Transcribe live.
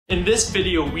In this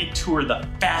video, we tour the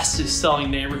fastest selling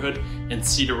neighborhood in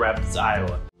Cedar Rapids,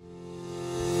 Iowa.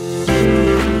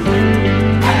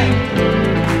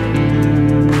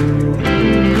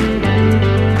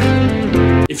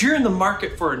 If you're in the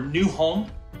market for a new home,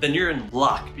 then you're in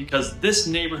luck because this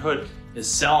neighborhood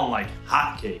is selling like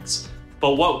hotcakes.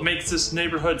 But what makes this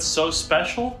neighborhood so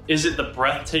special? Is it the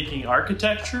breathtaking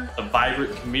architecture, the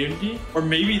vibrant community, or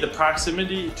maybe the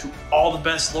proximity to all the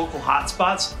best local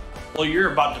hotspots? Well,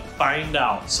 you're about to find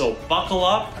out. So buckle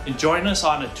up and join us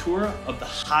on a tour of the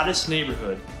hottest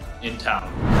neighborhood in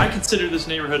town. I consider this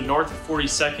neighborhood north of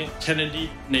 42nd Kennedy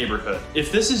neighborhood.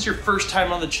 If this is your first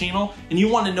time on the channel and you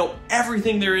want to know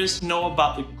everything there is to know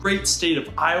about the great state of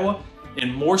Iowa,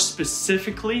 and more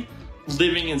specifically,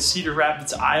 living in Cedar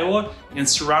Rapids, Iowa and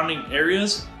surrounding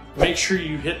areas, make sure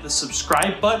you hit the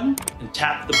subscribe button and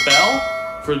tap the bell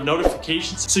for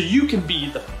notifications so you can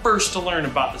be the first to learn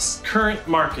about this current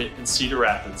market in Cedar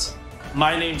Rapids.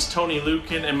 My name's Tony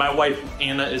Lukin and my wife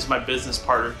Anna is my business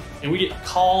partner, and we get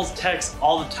calls, texts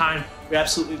all the time. We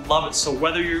absolutely love it. So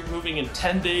whether you're moving in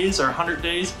 10 days or 100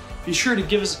 days, be sure to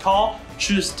give us a call,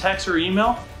 shoot us a text or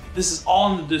email. This is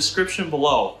all in the description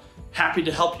below. Happy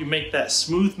to help you make that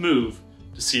smooth move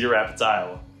to Cedar Rapids,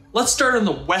 Iowa. Let's start on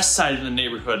the west side of the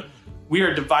neighborhood. We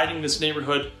are dividing this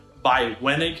neighborhood by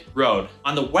Wenig Road.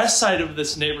 On the west side of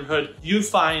this neighborhood, you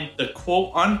find the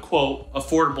quote-unquote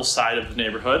affordable side of the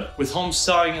neighborhood, with homes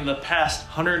selling in the past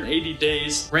 180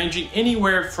 days, ranging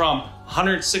anywhere from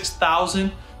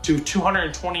 $106,000 to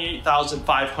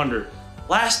 $228,500.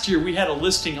 Last year, we had a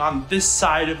listing on this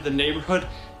side of the neighborhood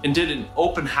and did an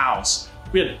open house.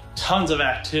 We had tons of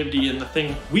activity, and the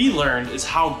thing we learned is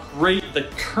how great the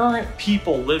current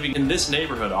people living in this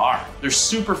neighborhood are. They're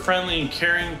super friendly and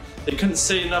caring. They couldn't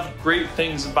say enough great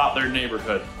things about their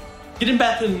neighborhood. Getting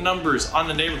back to the numbers on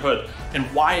the neighborhood and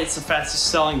why it's the fastest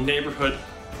selling neighborhood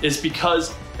is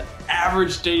because the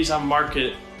average days on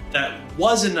market that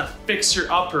wasn't a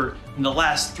fixer-upper in the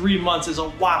last 3 months is a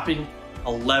whopping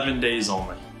 11 days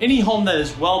only. Any home that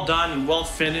is well done and well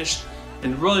finished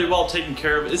and really well taken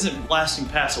care of isn't lasting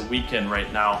past a weekend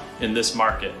right now in this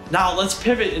market. Now let's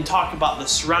pivot and talk about the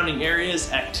surrounding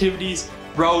areas, activities,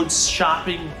 roads,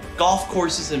 shopping, golf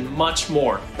courses, and much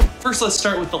more. First, let's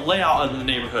start with the layout of the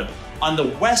neighborhood. On the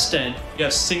west end, you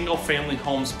have single family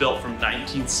homes built from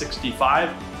 1965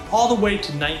 all the way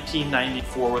to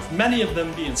 1994, with many of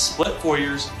them being split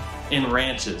foyers and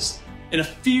ranches, and a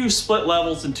few split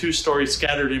levels and 2-stories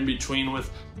scattered in between,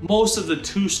 with most of the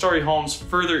 2-story homes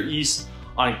further east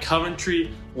on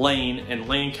Coventry Lane and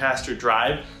Lancaster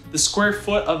Drive. The square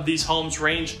foot of these homes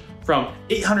range from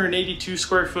 882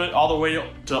 square foot all the way up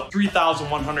to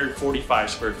 3,145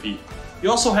 square feet. You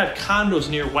also have condos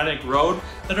near Wenig Road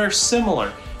that are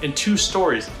similar in 2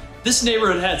 stories. This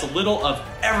neighborhood has a little of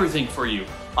everything for you.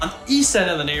 On the east end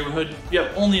of the neighborhood, you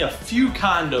have only a few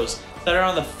condos that are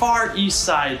on the far east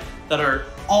side that are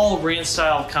all ranch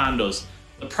style condos.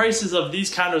 The prices of these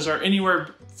condos are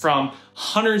anywhere from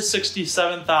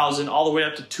 $167,000 all the way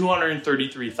up to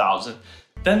 $233,000.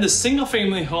 Then the single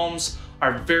family homes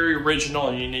are very original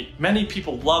and unique. Many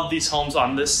people love these homes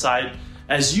on this side,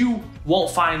 as you won't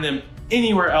find them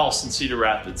anywhere else in Cedar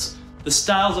Rapids. The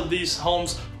styles of these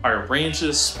homes are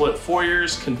ranches, split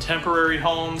foyers, contemporary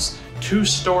homes, 2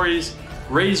 stories,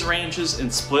 raised ranches,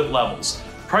 and split levels.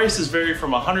 Prices vary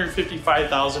from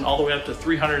 $155,000 all the way up to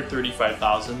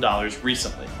 $335,000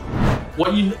 recently.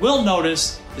 What you will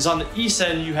notice is on the east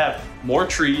end, you have more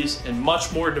trees and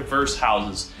much more diverse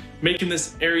houses, making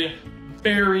this area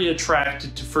very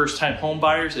attractive to first-time home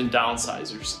buyers and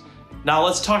downsizers. Now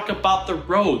let's talk about the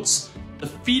roads. The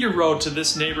feeder road to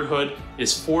this neighborhood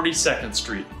is 42nd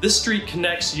Street. This street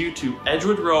connects you to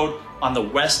Edgewood Road on the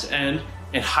west end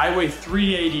and Highway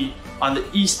 380 on the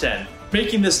east end,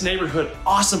 making this neighborhood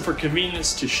awesome for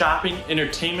convenience to shopping,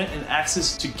 entertainment, and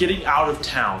access to getting out of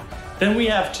town. Then we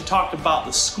have to talk about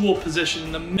the school position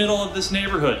in the middle of this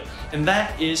neighborhood, and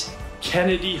that is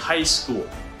Kennedy High School.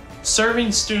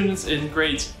 Serving students in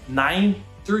grades 9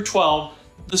 through 12,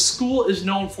 the school is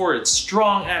known for its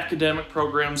strong academic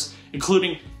programs,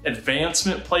 including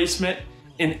advancement placement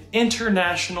and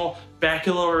international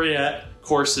baccalaureate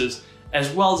courses,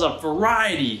 as well as a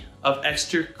variety of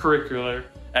extracurricular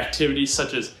activities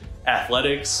such as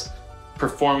athletics,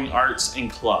 performing arts, and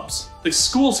clubs. The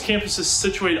school's campus is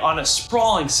situated on a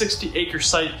sprawling 60-acre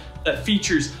site that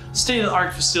features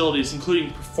state-of-the-art facilities,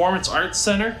 including Performance Arts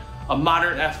Center, a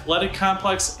modern athletic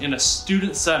complex, and a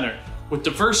student center with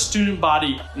diverse student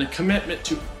body and a commitment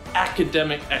to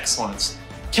academic excellence.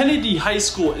 Kennedy High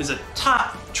School is a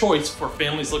top choice for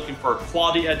families looking for a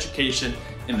quality education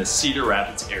in the Cedar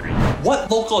Rapids area. What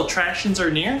local attractions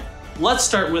are near? Let's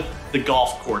start with the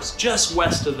golf course just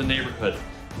west of the neighborhood.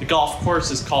 The golf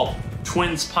course is called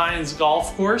Twins Pines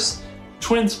Golf Course.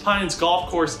 Twins Pines Golf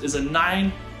Course is a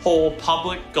 9-hole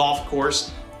public golf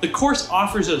course. The course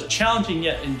offers a challenging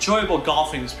yet enjoyable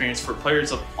golfing experience for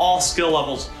players of all skill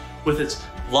levels with its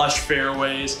lush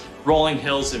fairways, rolling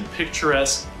hills, and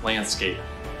picturesque landscape.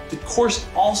 The course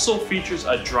also features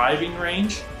a driving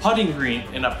range, putting green,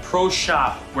 and a pro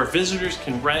shop where visitors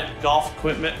can rent golf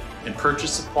equipment and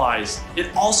purchase supplies.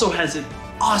 It also has an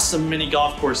awesome mini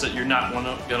golf course that you're not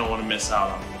gonna want to miss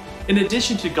out on. In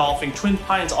addition to golfing, Twin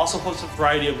Pines also hosts a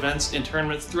variety of events and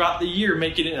tournaments throughout the year,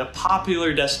 making it a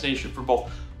popular destination for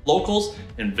both locals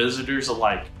and visitors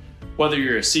alike. Whether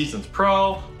you're a seasoned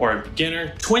pro or a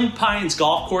beginner, Twin Pines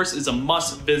Golf Course is a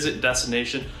must-visit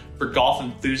destination for golf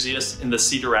enthusiasts in the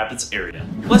Cedar Rapids area.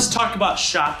 Let's talk about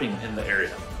shopping in the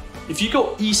area. If you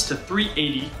go east to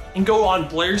 380 and go on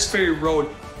Blair's Ferry Road,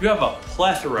 you have a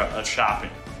plethora of shopping,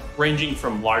 ranging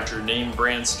from larger name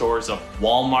brand stores of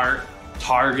Walmart,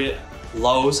 Target,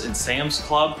 Lowe's, and Sam's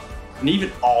Club, and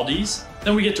even Aldi's.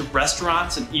 Then we get to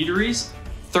restaurants and eateries,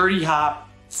 30 Hop,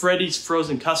 Freddy's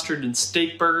Frozen Custard and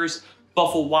Steak Burgers,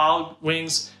 Buffalo Wild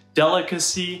Wings,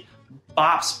 Delicacy,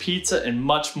 Bop's Pizza, and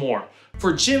much more.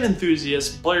 For gym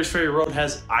enthusiasts, Blair's Ferry Road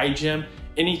has iGym,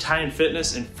 Anytime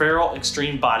Fitness, and Farrell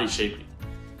Extreme Body Shaping.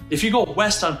 If you go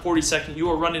west on 42nd, you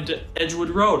will run into Edgewood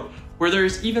Road, where there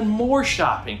is even more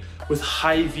shopping with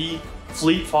Hy-Vee,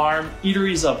 Fleet Farm,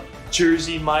 eateries of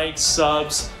Jersey Mike's,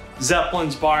 Subs,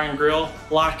 Zeppelin's Bar and Grill,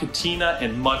 La Catina,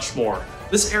 and much more.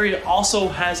 This area also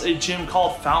has a gym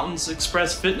called Fountains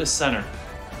Express Fitness Center.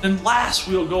 Then last,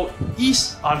 we'll go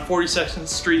east on 42nd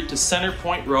Street to Center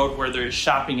Point Road, where there is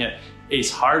shopping at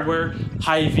Ace Hardware,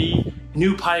 Hy-Vee,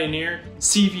 New Pioneer,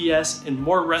 CVS, and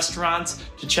more restaurants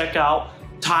to check out.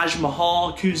 Taj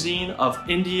Mahal Cuisine of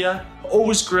India,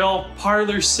 O's Grill,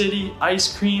 Parlor City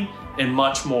Ice Cream, and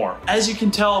much more. As you can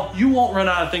tell, you won't run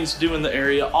out of things to do in the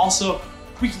area. Also,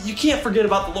 you can't forget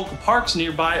about the local parks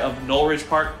nearby of Knollridge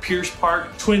Park, Pierce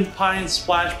Park, Twin Pines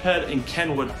Splash Pad, and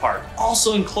Kenwood Park.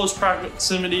 Also in close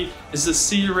proximity is the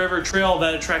Cedar River Trail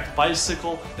that attracts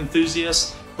bicycle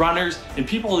enthusiasts, runners, and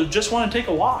people who just want to take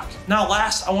a walk. Now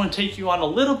last, I want to take you on a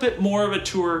little bit more of a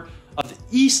tour of the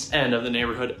east end of the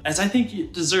neighborhood, as I think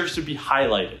it deserves to be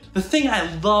highlighted. The thing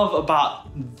I love about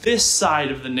this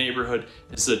side of the neighborhood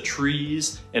is the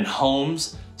trees and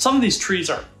homes. Some of these trees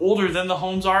are older than the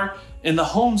homes are, and the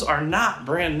homes are not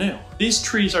brand new. These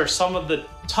trees are some of the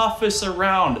toughest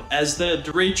around, as the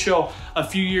derecho a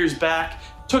few years back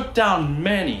took down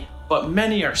many, but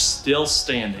many are still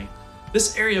standing.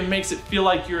 This area makes it feel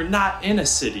like you're not in a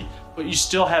city, but you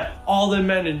still have all the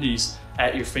amenities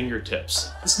at your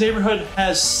fingertips. This neighborhood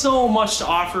has so much to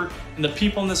offer, and the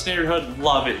people in this neighborhood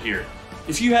love it here.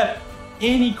 If you have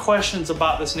any questions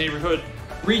about this neighborhood,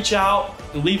 reach out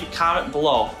and leave a comment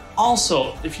below.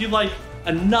 Also, if you'd like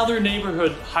another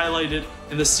neighborhood highlighted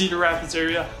in the Cedar Rapids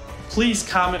area, please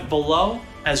comment below,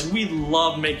 as we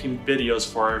love making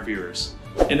videos for our viewers.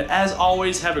 And as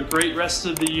always, have a great rest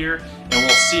of the year, and we'll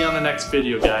see you on the next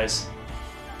video, guys.